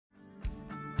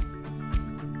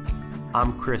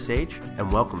I'm Chris H.,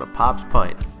 and welcome to Pop's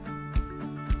Pint.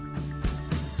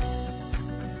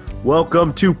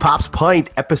 Welcome to Pop's Pint,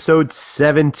 episode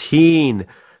 17.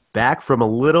 Back from a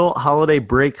little holiday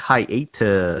break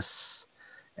hiatus.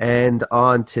 And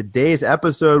on today's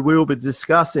episode, we will be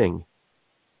discussing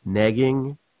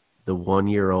negging the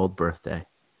one-year-old birthday.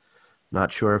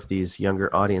 Not sure if these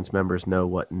younger audience members know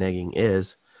what negging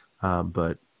is,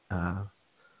 but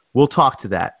we'll talk to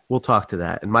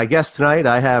that. And my guest tonight,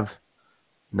 I have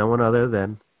no one other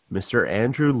than Mr.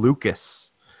 Andrew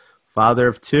Lucas, father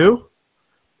of two,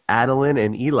 Adeline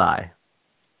and Eli.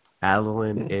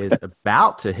 Adeline is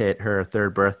about to hit her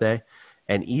third birthday,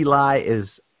 and Eli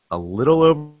is a little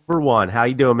over one. How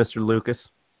you doing, Mr.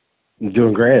 Lucas? I'm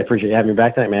doing great. I appreciate you having me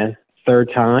back tonight, man. Third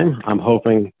time. I'm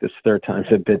hoping this third time's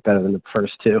a bit better than the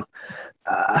first two.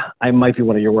 I might be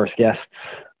one of your worst guests.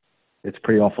 It's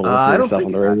pretty awful listening to yourself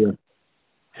on the radio.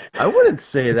 I wouldn't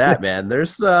say that, man.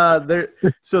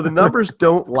 So the numbers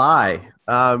don't lie.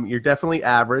 You're definitely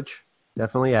average.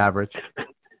 Definitely average.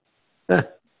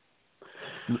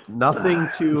 Nothing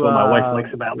to. That's what my wife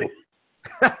likes about me.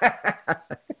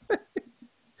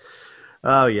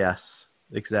 Oh yes,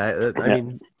 exactly. I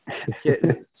mean,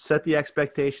 set the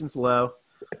expectations low.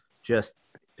 Just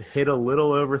hit a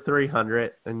little over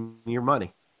 300, and your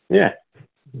money. Yeah,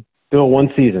 do it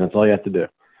one season. That's all you have to do.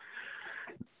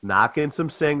 Knock in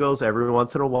some singles every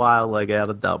once in a while, leg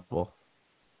out a double.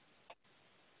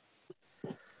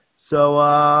 So,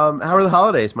 how are the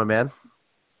holidays, my man?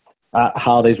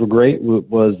 Holidays were great. It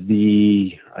was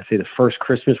the first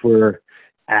Christmas where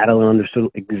Adeline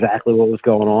understood exactly what was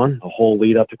going on. The whole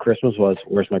lead up to Christmas was,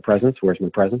 where's my presents? Where's my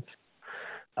presents?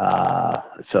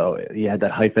 So you had that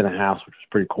hype in the house, which was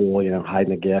pretty cool, hiding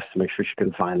the gifts to make sure she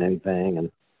couldn't find anything.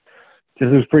 And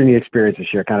just, it was a pretty neat experience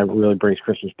this year. Kind of really brings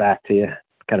Christmas back to you.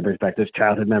 Kind of brings back those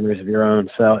childhood memories of your own.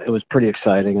 So it was pretty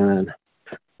exciting. And then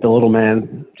the little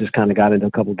man just kind of got into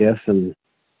a couple gifts, and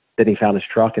then he found his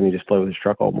truck, and he just played with his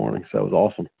truck all morning. So it was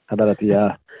awesome. How about at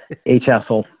the H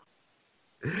household?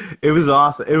 It was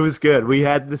awesome. It was good. We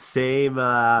had the same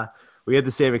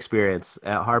experience.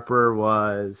 Harper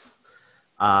was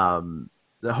awesome.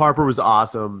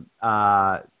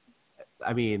 I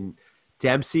mean,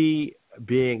 Dempsey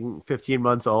being 15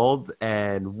 months old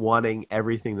and wanting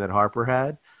everything that Harper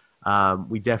had,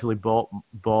 we definitely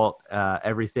bought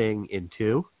everything in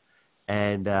two,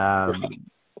 and our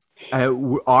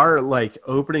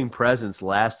opening presents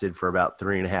lasted for about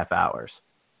 3.5 hours.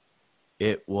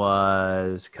 It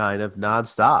was kind of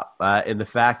nonstop in the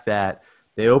fact that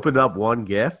they opened up one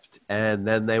gift and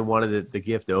then they wanted the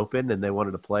gift open and they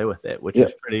wanted to play with it, which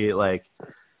is pretty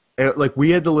we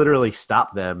had to literally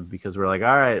stop them because we're like,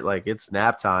 all right, it's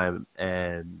nap time.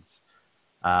 And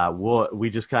we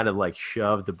just kind of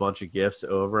shoved a bunch of gifts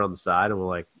over on the side, and we're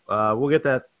like, we'll get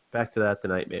back to that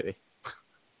tonight, maybe.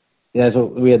 Yeah, so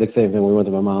we had the same thing. We went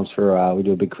to my mom's for we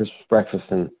do a big Christmas breakfast,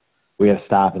 and we had to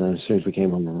stop. And then as soon as we came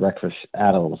home from breakfast,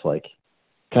 Adeline was like,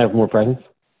 "Can I have more presents?"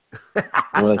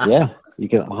 And we're like, "Yeah, you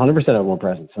can 100% have more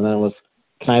presents." And then it was,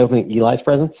 "Can I open Eli's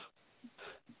presents?"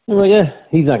 And we're like, "Yeah,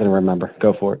 he's not going to remember.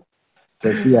 Go for it."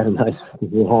 So she had a nice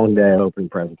long day of opening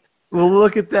presents. Well,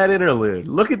 look at that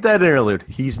interlude.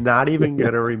 He's not even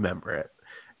going to remember it.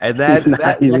 And that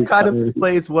kind of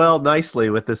plays nicely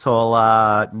with this whole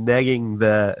negging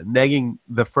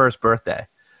the first birthday.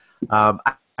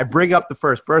 I bring up the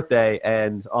first birthday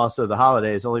and also the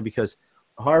holidays only because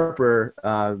Harper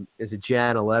is a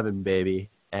Jan 11 baby,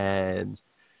 and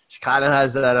she kind of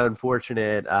has that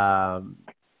unfortunate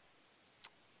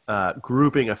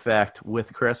grouping effect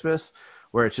with Christmas,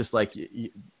 where it's just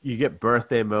you get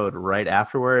birthday mode right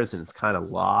afterwards, and it's kind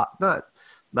of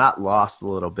not lost a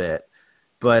little bit.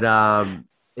 But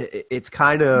it's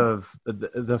kind of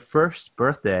the first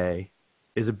birthday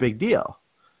is a big deal.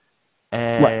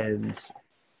 And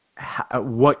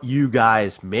what you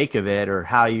guys make of it or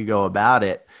how you go about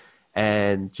it.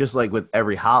 And just like with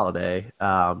every holiday,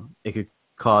 it could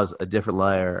cause a different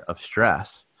layer of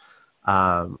stress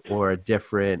or a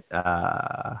different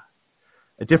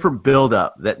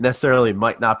buildup that necessarily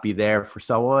might not be there for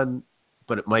someone,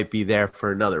 but it might be there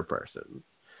for another person.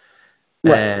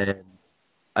 Right. And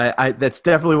I that's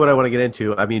definitely what I want to get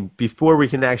into. I mean, before we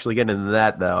can actually get into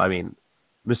that, though, I mean,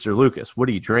 Mr. Lucas, what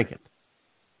are you drinking?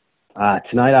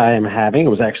 Tonight I am having, it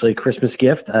was actually a Christmas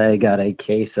gift. I got a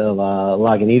case of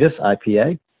Lagunitas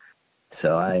IPA.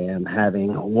 So I am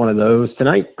having one of those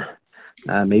tonight,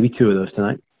 maybe two of those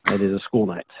tonight. It is a school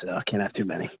night, so I can't have too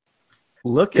many.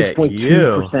 Look at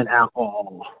you. 6.2%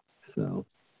 alcohol. So,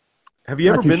 have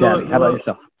you ever been to How about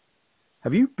yourself?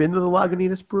 Have you been to the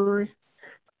Lagunitas Brewery?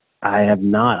 I have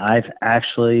not. I've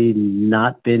actually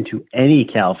not been to any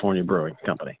California brewing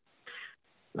company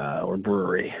or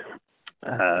brewery.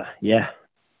 Yeah,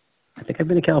 I think I've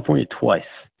been to California twice.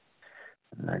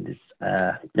 I just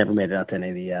never made it out to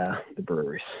any of the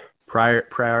breweries.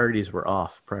 Priorities were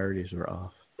off.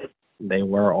 They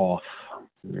were off.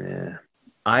 Yeah.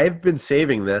 I've been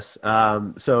saving this.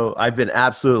 So I've been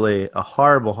absolutely a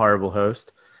horrible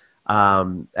host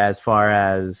as far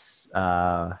as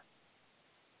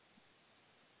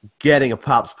getting a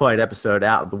Pops Point episode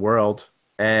out of the world.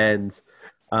 And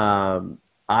I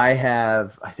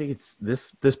think it's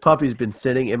this puppy's been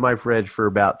sitting in my fridge for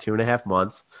about 2.5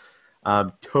 months.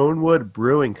 Tonewood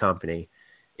Brewing Company.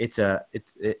 The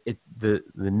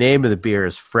name of the beer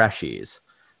is Freshies.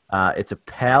 It's a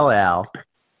pale ale.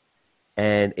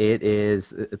 And it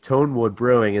is Tonewood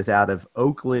Brewing is out of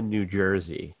Oakland, New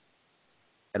Jersey.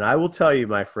 And I will tell you,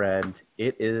 my friend,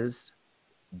 it is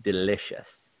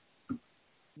delicious.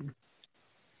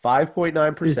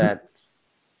 5.9%.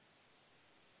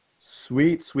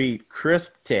 Sweet,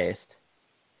 crisp taste.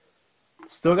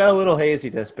 Still got a little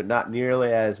haziness, but not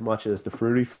nearly as much as the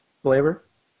fruity flavor.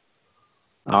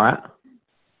 All right.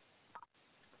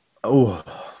 Oh,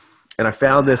 and I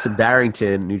found this in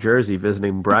Barrington, New Jersey,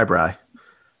 visiting Bri.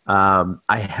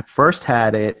 I first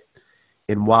had it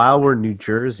in Wildwood, New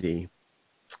Jersey.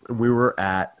 We were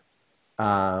at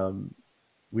the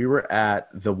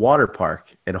water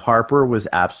park, and Harper was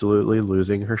absolutely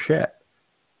losing her shit.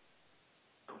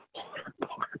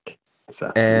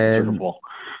 And beautiful.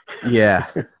 Yeah,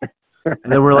 and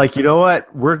then we're like, you know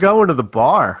what? We're going to the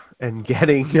bar and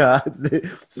getting.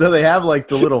 So they have like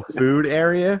the little food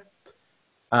area.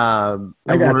 And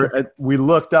we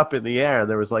looked up in the air, and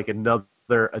there was like another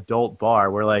adult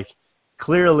bar where like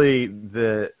clearly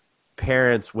the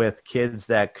parents with kids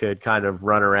that could kind of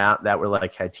run around that were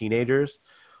like had teenagers.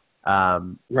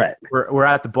 Right. We're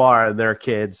at the bar, and their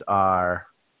kids are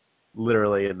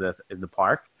literally in the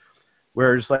park.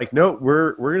 We're just like, no,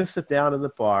 we're gonna sit down in the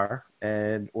bar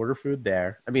and order food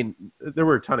there. I mean, there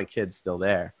were a ton of kids still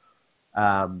there.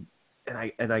 And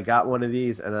I got one of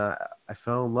these, and I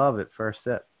fell in love at first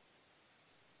sip.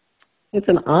 It's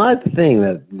an odd thing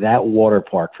that water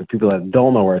park, for people that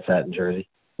don't know where it's at in Jersey,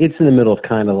 it's in the middle of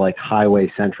kind of like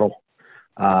Highway Central.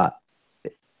 That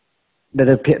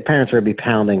the parents are going to be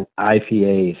pounding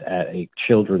IPAs at a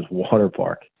children's water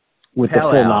park with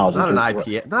Pale the full ale, knowledge. not an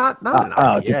IPA. Not an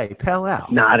IPA. Pale ale.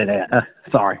 Not an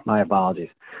sorry, my apologies.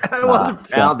 I wasn't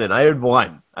pounding. I had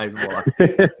one.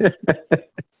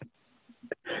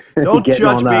 Don't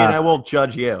judge me, and I won't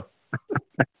judge you.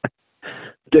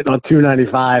 Getting on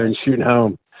 295 and shooting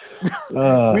home.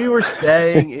 We were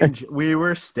staying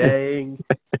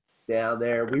down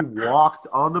there. We walked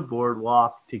on the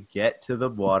boardwalk to get to the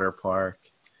water park.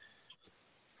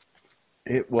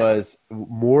 It was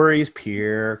Maury's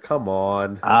Pier. Come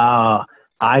on.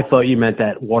 I thought you meant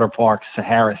that water park,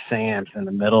 Sahara Sands, in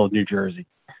the middle of New Jersey.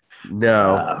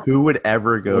 No, who would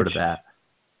ever go to that?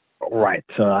 Right.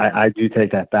 So I do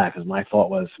take that back, because my thought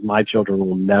was my children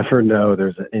will never know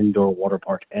there's an indoor water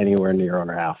park anywhere near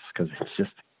our house, because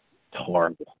it's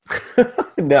horrible.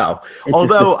 No.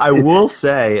 Although I will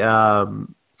say the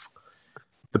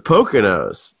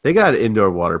Poconos, they got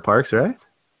indoor water parks, right?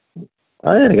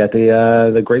 Oh, yeah. They got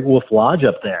the Great Wolf Lodge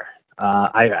up there.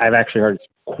 I've actually heard it's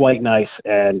quite nice.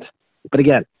 But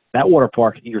again, that water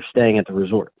park, you're staying at the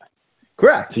resort.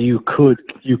 Correct. So you could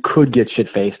get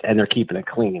shit-faced, and they're keeping it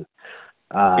clean.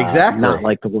 Exactly. Not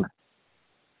like the one.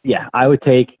 Yeah, I would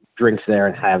take drinks there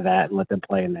and have that and let them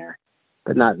play in there,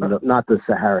 but not the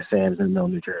Sahara Sands in the middle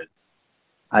of New Jersey.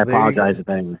 I apologize if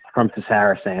anyone from the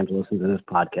Sahara Sands listens to this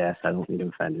podcast. I don't mean to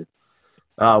offend you.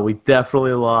 We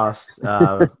definitely lost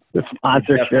the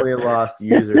sponsorship. Definitely lost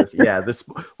users. Yeah.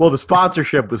 The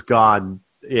sponsorship was gone.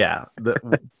 Yeah,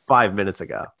 5 minutes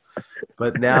ago.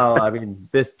 But now, I mean,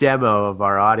 this demo of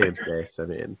our audience base. I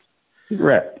mean,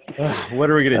 right. What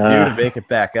are we going to do to make it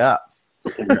back up?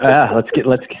 Let's get.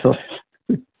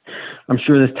 I'm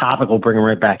sure this topic will bring them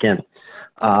right back in.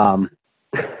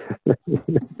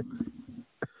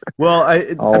 Well,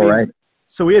 all right.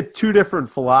 So we had two different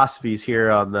philosophies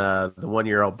here on the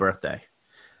 1-year-old birthday.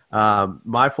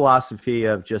 My philosophy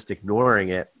of just ignoring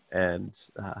it, and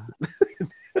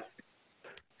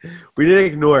we didn't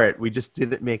ignore it. We just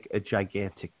didn't make a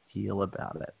gigantic deal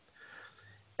about it.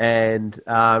 And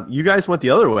you guys went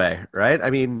the other way, right? I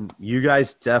mean, you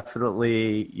guys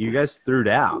threw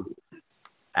down.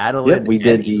 Adeline, we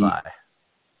did.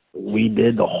 We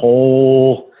did the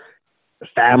whole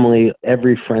family,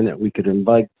 every friend that we could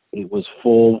invite. It was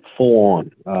full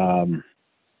on.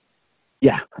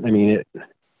 Yeah, I mean,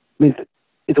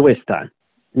 it's a waste of time.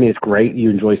 I mean, it's great. You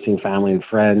enjoy seeing family and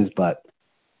friends, but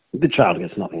the child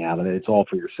gets nothing out of it. It's all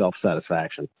for your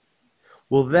self-satisfaction.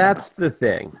 Well, that's the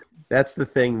thing. That's the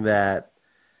thing that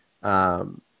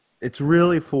it's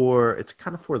really for. It's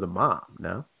kind of for the mom,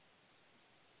 no?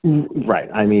 Right.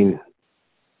 I mean,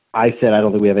 I said I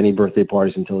don't think we have any birthday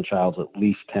parties until the child's at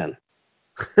least 10.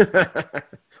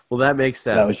 Well, that makes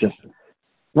sense. That was just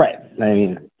right. I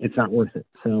mean, it's not worth it.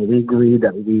 So we agreed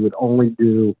that we would only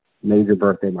do major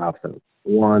birthday milestones: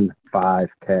 1, 5,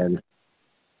 10.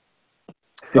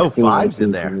 16, 5's in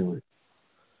 18, there. 21.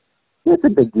 It's a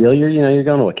big deal. You're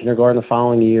going to a kindergarten the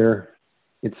following year.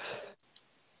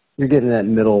 You're getting that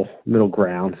middle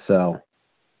ground. So,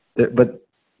 but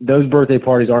those birthday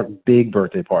parties aren't big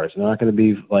birthday parties. They're not going to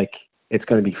be like, it's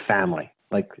going to be family,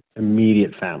 like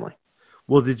immediate family.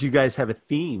 Well, did you guys have a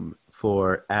theme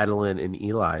for Adeline and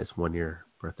Eli's 1-year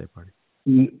birthday party?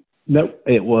 Nope.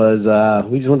 It was,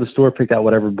 we just went to the store, picked out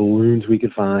whatever balloons we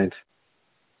could find.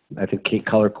 I think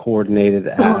color coordinated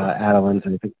Adeline's,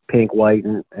 and I think pink, white,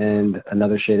 and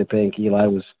another shade of pink. Eli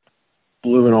was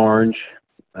blue and orange.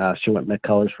 She went Met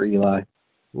colors for Eli.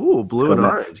 Ooh, blue and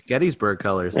orange. Gettysburg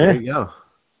colors. Yeah. There you go.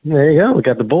 There you go. We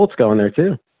got the bullets going there,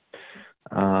 too.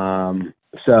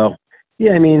 So,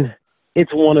 yeah, I mean,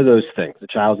 it's one of those things. The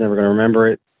child's never going to remember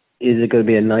it. Is it going to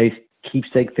be a nice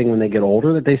keepsake thing when they get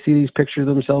older, that they see these pictures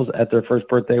of themselves at their first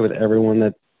birthday with everyone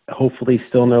that hopefully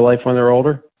still in their life when they're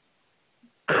older?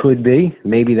 Could be.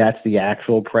 Maybe that's the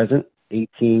actual present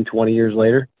 18, 20 years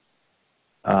later.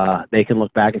 They can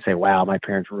look back and say, wow, my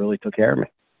parents really took care of me.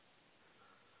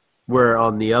 Where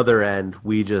on the other end,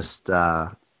 we just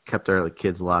kept our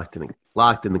kids locked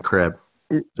in the crib,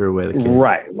 threw away the kid.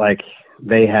 Right. Like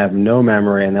they have no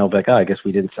memory, and they'll be like, oh, I guess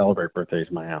we didn't celebrate birthdays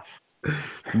in my house.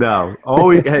 No.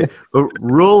 Always, hey,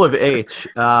 rule of H,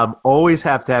 always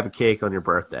have to have a cake on your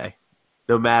birthday,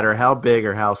 no matter how big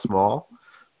or how small.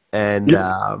 And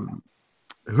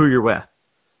who you're with.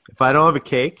 If I don't have a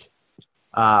cake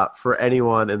for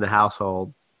anyone in the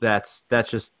household, that's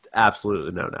just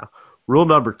absolutely no. Rule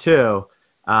number 2,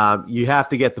 you have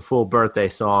to get the full birthday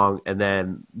song, and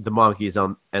then the monkeys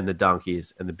and the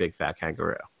donkeys and the big fat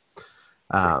kangaroo.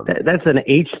 That's an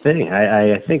H thing.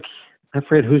 I think I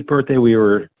forget whose birthday we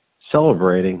were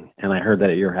celebrating, and I heard that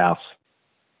at your house.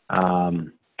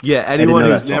 Yeah, anyone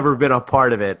who's never been a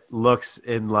part of it looks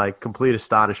in like complete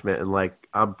astonishment and like,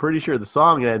 I'm pretty sure the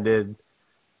song ended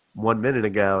 1 minute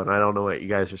ago and I don't know what you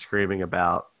guys are screaming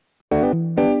about.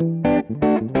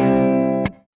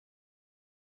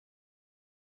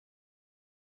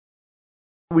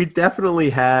 We definitely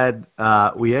had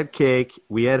we had cake,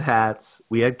 we had hats,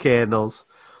 we had candles.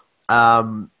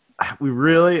 I'm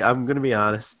going to be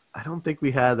honest, I don't think we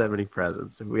had that many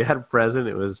presents. If we had a present,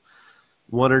 it was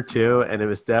 1 or 2, and it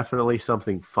was definitely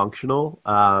something functional.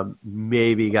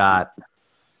 Maybe got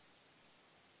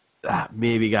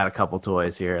a couple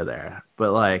toys here or there,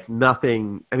 but like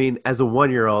nothing. I mean, as a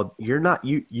 1-year-old, you're not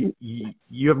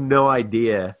you have no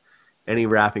idea any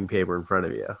wrapping paper in front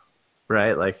of you,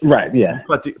 right? Like, right, yeah.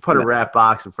 Put a wrap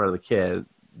box in front of the kid.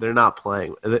 They're not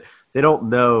playing. They don't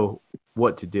know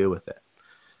what to do with it.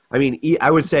 I mean, I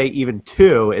would say even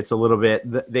 2, it's a little bit,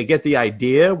 they get the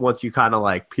idea once you kind of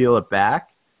like peel it back.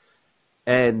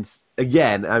 And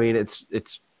again, I mean, it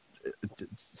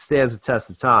stands the test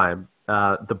of time.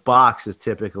 The box is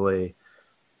typically.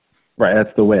 Right,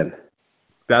 that's the win.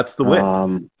 That's the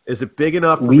win. Is it big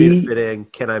enough for me to fit in?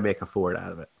 Can I make a fort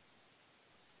out of it?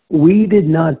 We did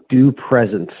not do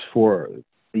presents for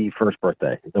the first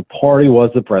birthday. The party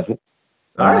was the present.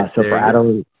 All right, so for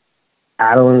Adeline,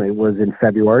 it was in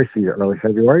February, so early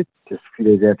February, just a few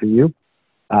days after you.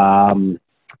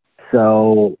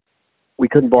 So we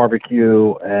couldn't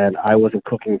barbecue, and I wasn't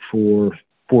cooking for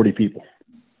 40 people.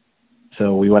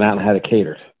 So we went out and had it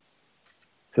catered.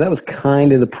 So that was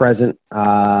kind of the present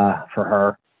for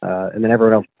her. And then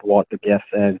everyone else bought the gifts.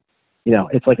 And,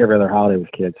 it's like every other holiday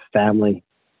with kids. Family,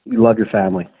 you love your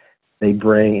family. They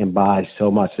bring and buy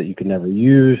so much that you can never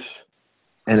use,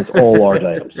 and it's all large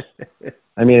items.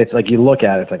 I mean, it's like you look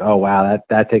at it, it's like, oh, wow,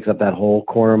 that takes up that whole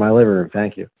corner of my living room.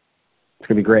 Thank you. It's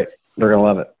going to be great. They're going to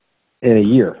love it in a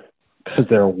year because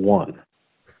they're 1.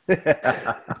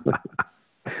 Like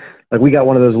we got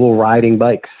one of those little riding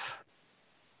bikes.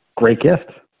 Great gift.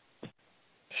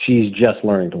 She's just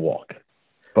learning to walk,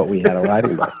 but we had a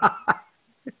riding bike.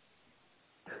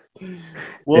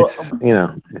 Well,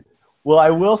 Well,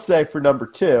 I will say for number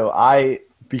 2,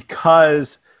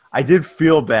 because I did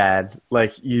feel bad,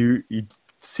 like you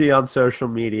see on social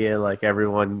media, like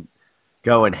everyone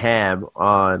going ham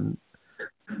on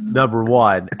number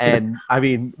 1. And I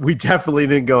mean, we definitely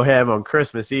didn't go ham on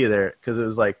Christmas either, because it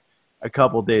was like a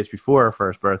couple days before her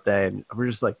first birthday, and we're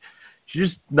just like, she's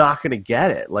just not going to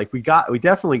get it. Like we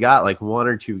definitely got like 1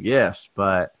 or 2 gifts,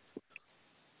 but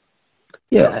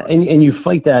yeah, and you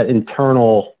fight that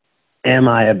internal, am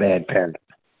I a bad parent?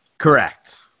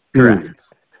 Correct.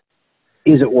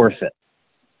 Is it worth it?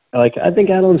 Like, I think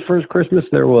Adeline's first Christmas,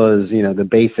 there was, the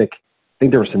basic, I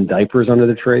think there were some diapers under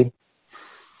the tree.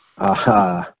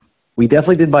 We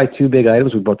definitely did buy 2 big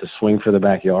items. We bought the swing for the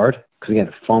backyard, because, again,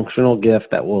 a functional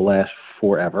gift that will last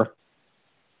forever.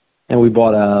 And we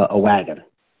bought a wagon.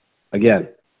 Again,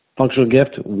 functional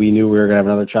gift. We knew we were going to have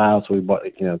another child, so we bought,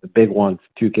 the big one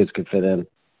 2 kids could fit in.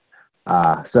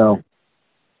 So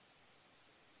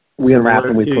we unwrapped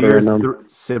them, we put her in them.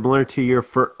 Similar to your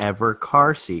forever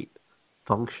car seat.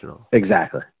 Functional.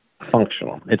 Exactly.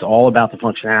 Functional. It's all about the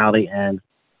functionality and,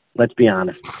 let's be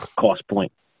honest, cost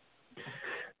point.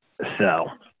 So,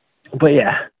 but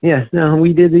no,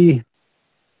 I'd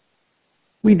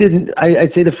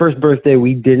say the first birthday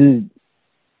we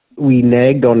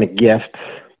nagged on the gift,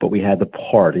 but we had the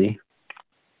party.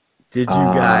 Did you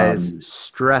guys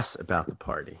stress about the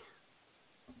party?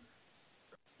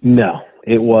 No,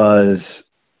 it was,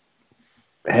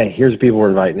 hey, here's the people we're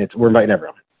inviting. We're inviting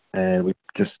everyone. And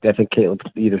I think Caitlin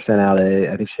either sent out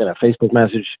a Facebook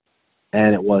message,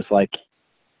 and it was like,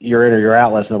 you're in or you're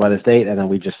out, let us know by this date. And then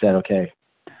we just said, okay,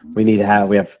 we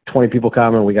have 20 people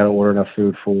coming. We got to order enough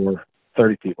food for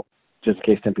 30 people, just in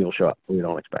case 10 people show up. We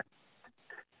don't expect.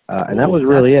 And that was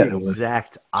really it. The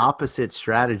exact opposite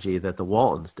strategy that the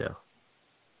Waltons do.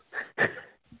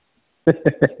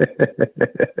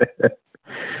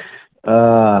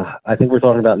 I think we're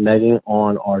talking about negging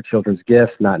on our children's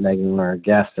gifts, not negging on our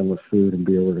guests, and with food and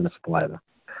beer we're going to supply them.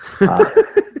 I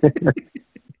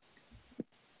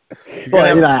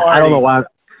don't know why. If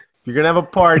you're going to have a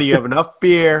party, you have enough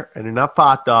beer and enough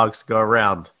hot dogs to go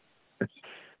around.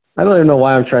 I don't even know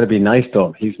why I'm trying to be nice to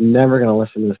him. He's never going to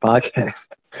listen to this podcast.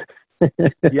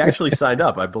 He actually signed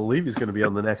up. I believe he's going to be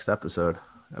on the next episode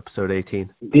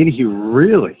 18. Did he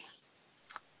really?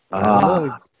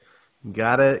 Gotta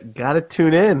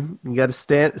tune in. You gotta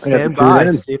stand by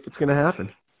to see if it's gonna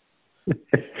happen.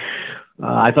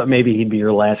 I thought maybe he'd be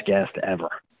your last guest ever.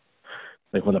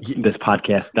 Like when this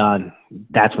podcast's done,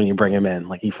 that's when you bring him in.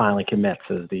 Like he finally commits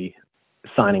as the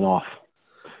signing off.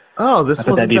 Oh, this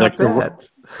wasn't that bad.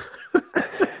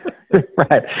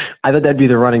 Right. I thought that'd be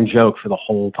the running joke for the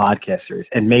whole podcast series.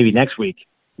 And maybe next week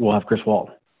we'll have Chris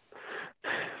Walton.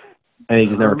 And he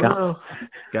just never comes.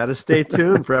 Gotta stay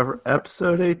tuned for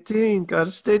episode 18.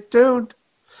 Gotta stay tuned.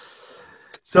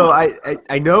 So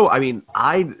I know,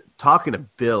 talking to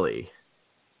Billy,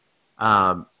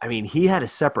 he had a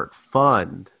separate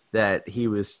fund that he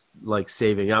was like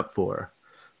saving up for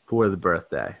the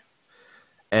birthday.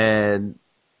 And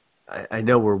I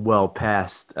know we're well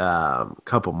past a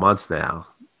couple months now,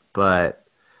 but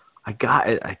I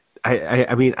gotta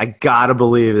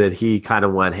believe that he kind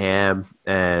of went ham,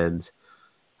 and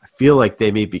I feel like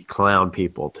they maybe clown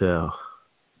people too.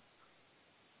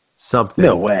 Something.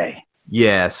 No way.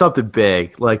 Yeah, something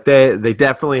big. Like they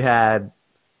definitely had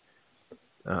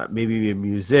maybe a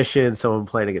musician, someone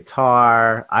playing a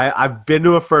guitar. I've been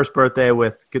to a first birthday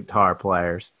with guitar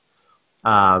players,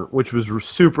 which was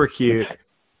super cute.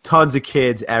 Tons of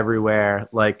kids everywhere,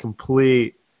 like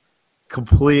complete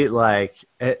like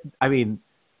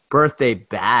birthday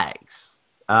bags,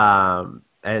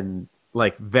 and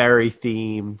like very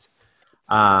themed,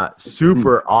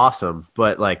 super awesome.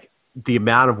 But like the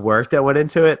amount of work that went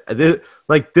into it,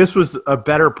 this was a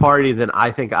better party than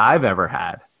I think I've ever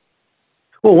had.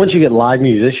 Well, once you get live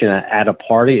musician at a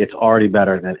party, it's already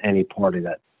better than any party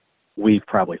that we've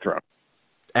probably thrown.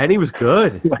 And he was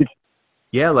good.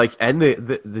 Yeah, and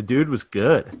the dude was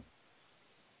good.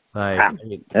 Like,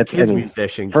 kid's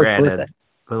musician, granted, birthday.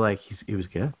 But like he was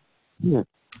good. Yeah.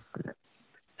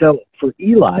 So for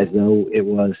Eli's though,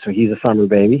 he's a summer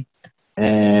baby,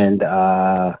 and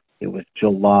it was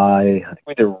July. I think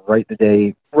we did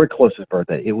right close to his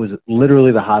birthday. It was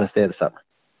literally the hottest day of the summer,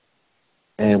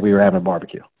 and we were having a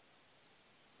barbecue.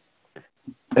 And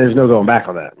there's no going back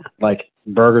on that. Like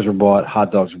burgers were bought,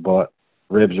 hot dogs were bought,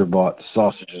 ribs were bought,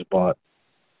 sausages bought.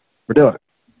 We're doing it.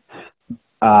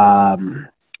 So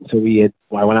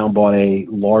I went out and bought a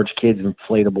large kids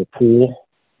inflatable pool,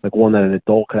 like one that an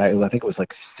adult could. I think it was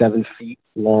like 7 feet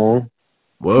long,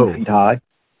 2 feet high.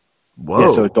 Whoa!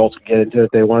 Yeah, so adults could get into it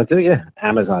if they wanted to. Yeah,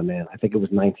 Amazon, man. I think it was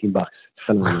 $19. It's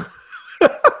phenomenal.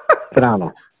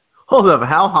 Phenomenal. Hold up,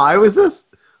 how high was this?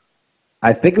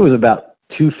 I think it was about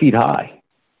 2 feet high.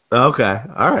 Okay,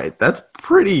 all right, that's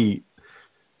pretty.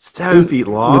 7 feet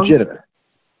long. Legitimate.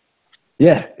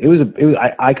 Yeah, it was.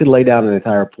 I could lay down an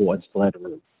entire pool and still have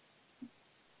room.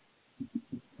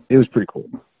 it was pretty cool.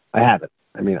 I have it.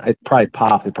 I mean, it probably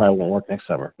popped. It probably won't work next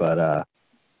summer, but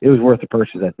it was worth the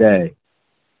purchase that day.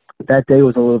 That day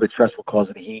was a little bit stressful because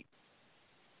of the heat.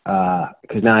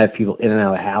 Because now I have people in and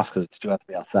out of the house because it's too hot to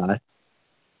be outside.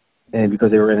 And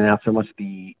because they were in and out so much,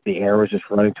 the air was just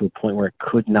running to a point where it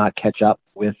could not catch up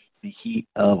with the heat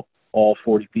of all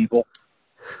 40 people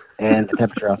and the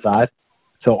temperature outside.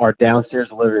 So our downstairs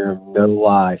living room, no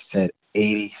lie, said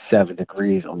 87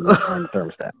 degrees on the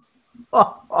thermostat.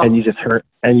 And you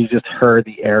just heard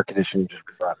the air conditioning just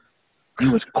run.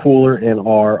 It was cooler in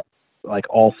our like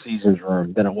all seasons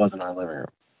room than it was in our living room.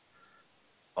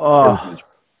 Oh,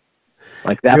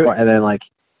 like that part, and then like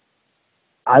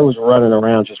I was running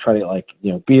around just trying to like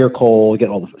beer cold, get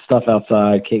all the stuff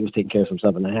outside. Kate was taking care of some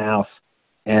stuff in the house,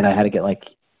 and I had to get like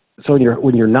so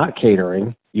when you're not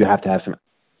catering, you have to have some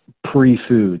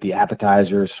pre-food, the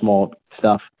appetizers, small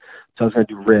stuff. So I was going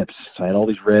to do ribs. So I had all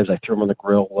these ribs. I threw them on the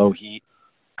grill, low heat.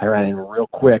 I ran in real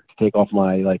quick to take off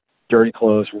my like dirty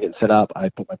clothes from getting set up. I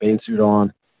put my bathing suit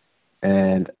on,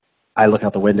 and I look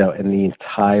out the window, and the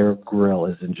entire grill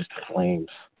is in just flames.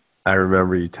 I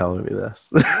remember you telling me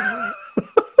this.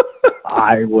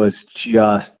 I was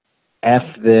just, F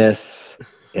this.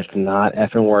 It's not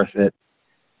effing worth it.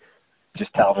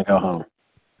 Just tell them to go home.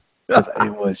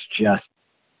 It was just,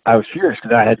 I was furious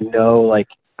because I had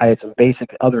I had some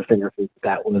basic other finger food.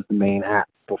 That was the main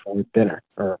act before dinner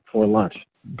or before lunch.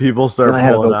 People start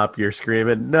pulling up. You're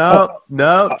screaming, no,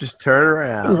 just turn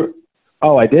around.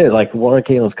 Oh, I did. Like one of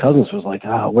Caitlin's cousins was like,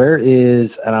 where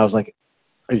is, and I was like,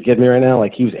 are you kidding me right now?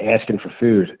 Like he was asking for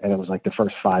food, and it was like the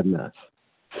first 5 minutes.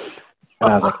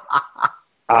 And I was like,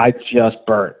 I just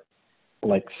burnt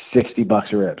like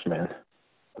 $60 of ribs, man.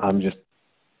 I'm just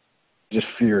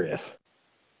furious.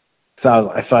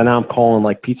 So now I'm calling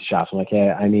like pizza shops. I'm like, hey,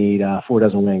 I need 4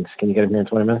 dozen wings. Can you get them here in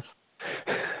 20 minutes?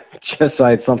 Just so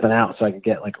I had something out so I could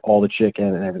get like all the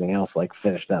chicken and everything else like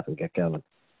finished up and get going.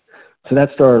 So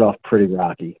that started off pretty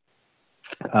rocky.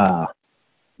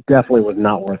 Definitely was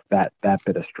not worth that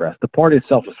bit of stress. The party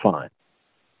itself was fine,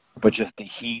 but just the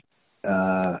heat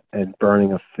and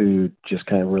burning of food just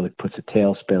kind of really puts a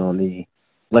tailspin on the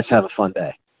let's have a fun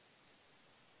day.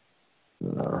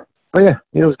 But yeah,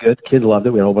 it was good. Kids loved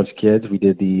it. We had a whole bunch of kids. We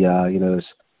did the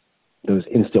those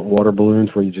instant water balloons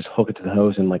where you just hook it to the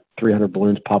hose and like 300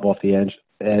 balloons pop off the edge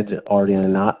already in a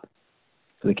knot.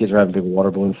 So the kids were having big water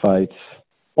balloon fights.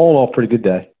 All in all, pretty good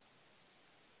day.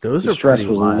 Those the are stress pretty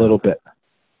was wild. A little bit.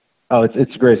 Oh, it's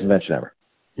the greatest invention ever.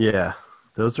 Yeah,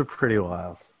 those are pretty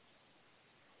wild.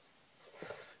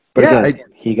 But yeah, again,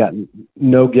 he got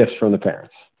no gifts from the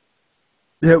parents.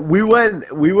 Yeah, we went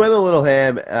a little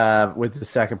ham with the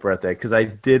second birthday because I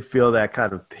did feel that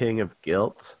kind of ping of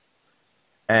guilt,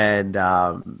 and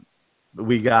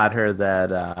we got her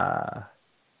that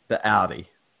the Audi,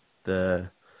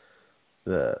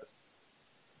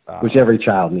 which every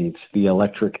child needs, the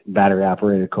electric battery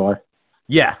operated car.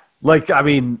 Yeah, I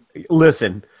mean,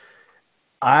 listen,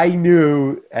 I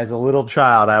knew as a little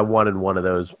child I wanted one of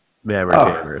those Mammoth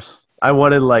Jammers. I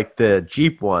wanted like the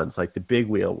Jeep ones, like the big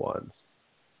wheel ones.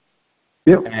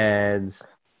 Yep. And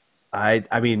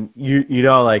I mean, you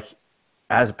know, like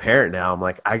as a parent now, I'm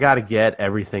like, I got to get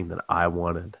everything that I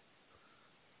wanted.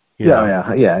 Yeah.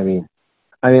 I mean,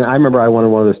 I remember I wanted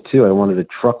one of those too. I wanted to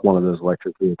truck one of those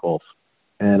electric vehicles,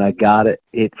 and I got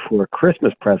it for a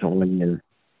Christmas present one year,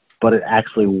 but it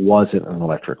actually wasn't an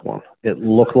electric one. It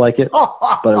looked like it,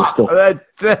 but it was still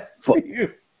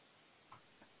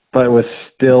but it was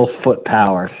still foot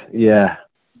powered. Yeah,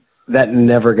 that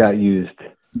never got used.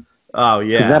 Oh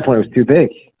yeah. At that point, it was too big.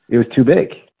 It was too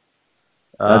big.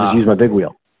 I just used my big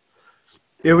wheel.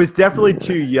 It was definitely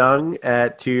too young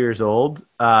at 2 years old.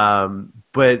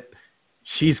 But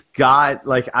she's got,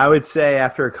 like, I would say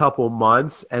after a couple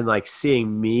months and like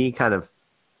seeing me kind of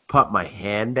put my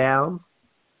hand down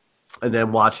and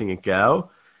then watching it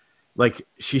go, like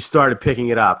she started picking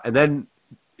it up, and then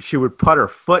she would put her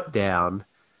foot down,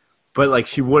 but like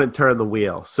she wouldn't turn the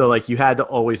wheel. So like you had to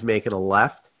always make it a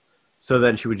left. So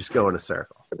then she would just go in a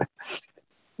circle,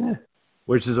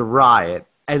 which is a riot.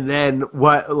 And then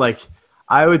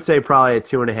I would say probably at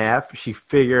 2.5, she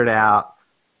figured out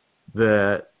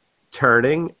the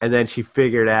turning, and then she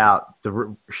figured out the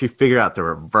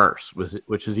reverse,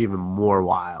 which is even more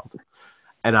wild.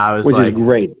 And I was which is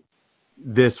great.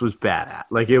 This was badass.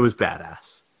 Like it was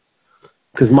badass.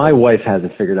 Because my wife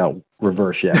hasn't figured out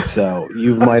reverse yet, so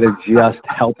you might have just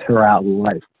helped her out in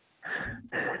life.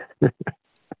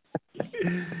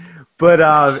 But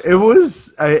it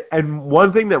was, and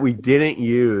one thing that we didn't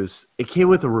use, it came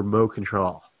with a remote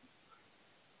control.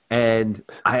 And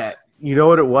you know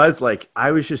what it was? Like,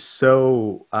 I was just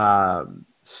so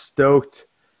stoked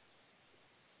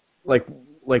like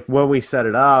when we set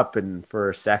it up and for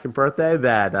her second birthday,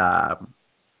 that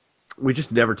we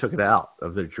just never took it out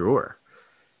of the drawer.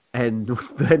 And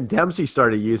then Dempsey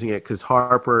started using it because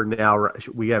Harper, now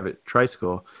we have it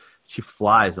tricycle, she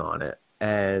flies on it.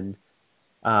 And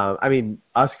I mean,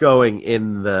 us going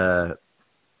in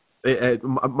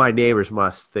my neighbors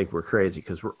must think we're crazy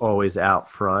because we're always out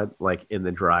front, like in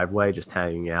the driveway, just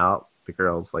hanging out. The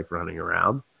girls like running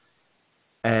around.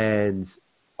 And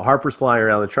Harper's flying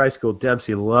around the tricycle.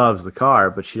 Dempsey loves the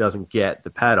car, but she doesn't get the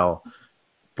pedal.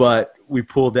 But we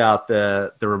pulled out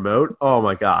the remote. Oh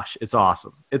my gosh, it's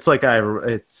awesome! It's like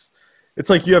it's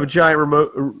like you have a giant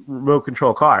remote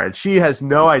control car, and she has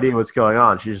no idea what's going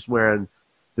on. She's just wearing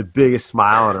the biggest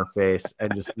smile on her face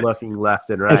and just looking left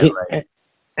and right.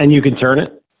 And you can turn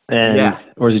it, yeah,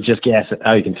 or is it just gas?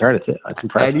 Oh, you can turn it. That's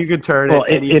impressive. And you can turn it. Well,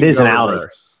 it is an Audi.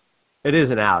 It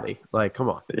is an Audi. Like, come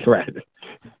on, right?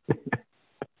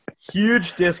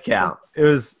 Huge discount. It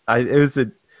was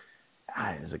a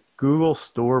Google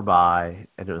store buy,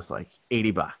 and it was like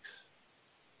 $80.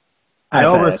 I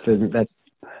almost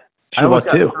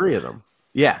got 3 of them.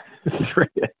 Yeah.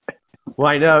 Well,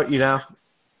 I know,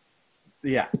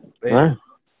 yeah. Huh?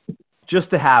 Just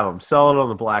to have them, sell it on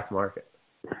the black market.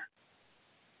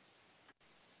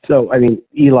 So, I mean,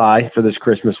 Eli for this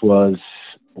Christmas was,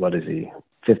 what is he,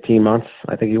 15 months,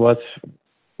 I think he was.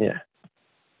 Yeah,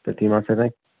 15 months, I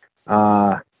think.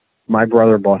 My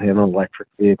brother bought him an electric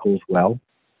vehicle as well.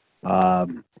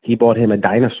 He bought him a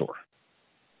dinosaur.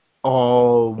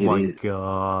 Oh, my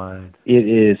God. It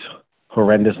is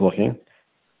horrendous looking.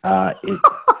 Hold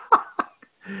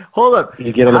up.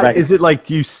 You get on the back. Is it like,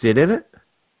 do you sit in it?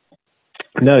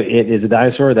 No, it is a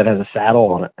dinosaur that has a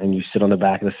saddle on it, and you sit on the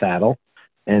back of the saddle,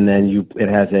 and then it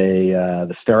has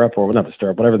the stirrup, or not the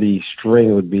stirrup, whatever the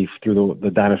string would be through the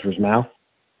dinosaur's mouth.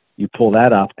 You pull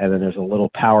that up, and then there's a little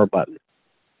power button,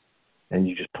 and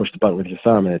you just push the button with your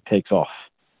thumb, and it takes off.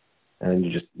 And then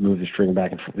you just move the string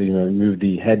back and forth, move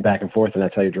the head back and forth, and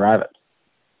that's how you drive it.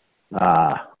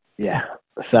 Yeah.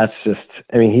 So that's just,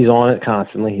 I mean, he's on it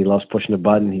constantly. He loves pushing the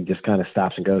button. He just kind of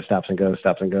stops and goes, stops and goes,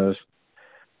 stops and goes.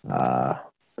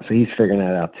 So he's figuring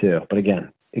that out too. But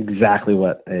again, exactly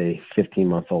what a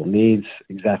 15-month-old needs,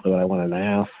 exactly what I want in the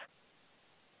house.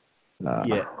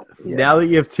 Yeah. Now that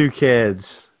you have 2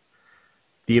 kids,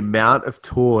 the amount of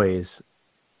toys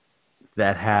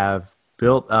that have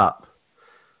built up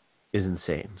is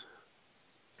insane.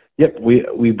 Yep.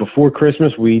 We before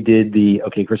Christmas, we did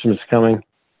Christmas is coming.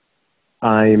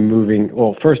 I'm moving.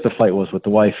 Well, first the fight was with the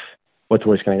wife. What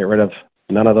toys can I get rid of?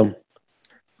 None of them.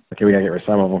 Okay, we got to get rid of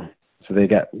some of them. So they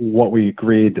got what we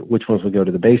agreed, which ones would go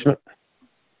to the basement.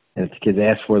 And if the kids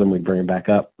asked for them, we'd bring them back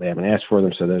up. They haven't asked for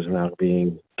them, so those are now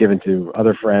being given to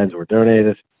other friends or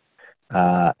donated.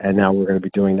 And now we're going to be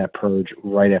doing that purge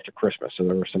right after Christmas. So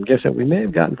there were some gifts that we may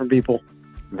have gotten from people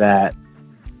that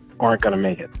aren't going to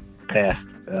make it past,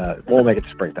 won't make it to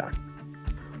springtime.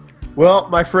 Well,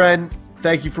 my friend,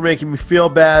 thank you for making me feel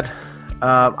bad.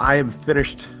 I am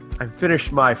finished. I'm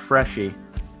finished my freshie.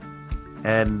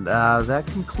 And that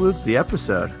concludes the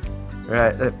episode. All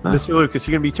right, Mr. Lucas,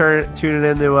 you're going to be tuning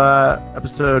into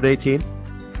episode 18?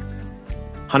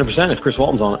 100%. If Chris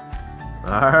Walton's on it.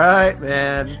 All right,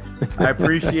 man. I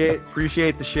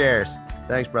appreciate the shares.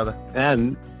 Thanks, brother.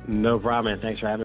 And no problem, man. Thanks for having me.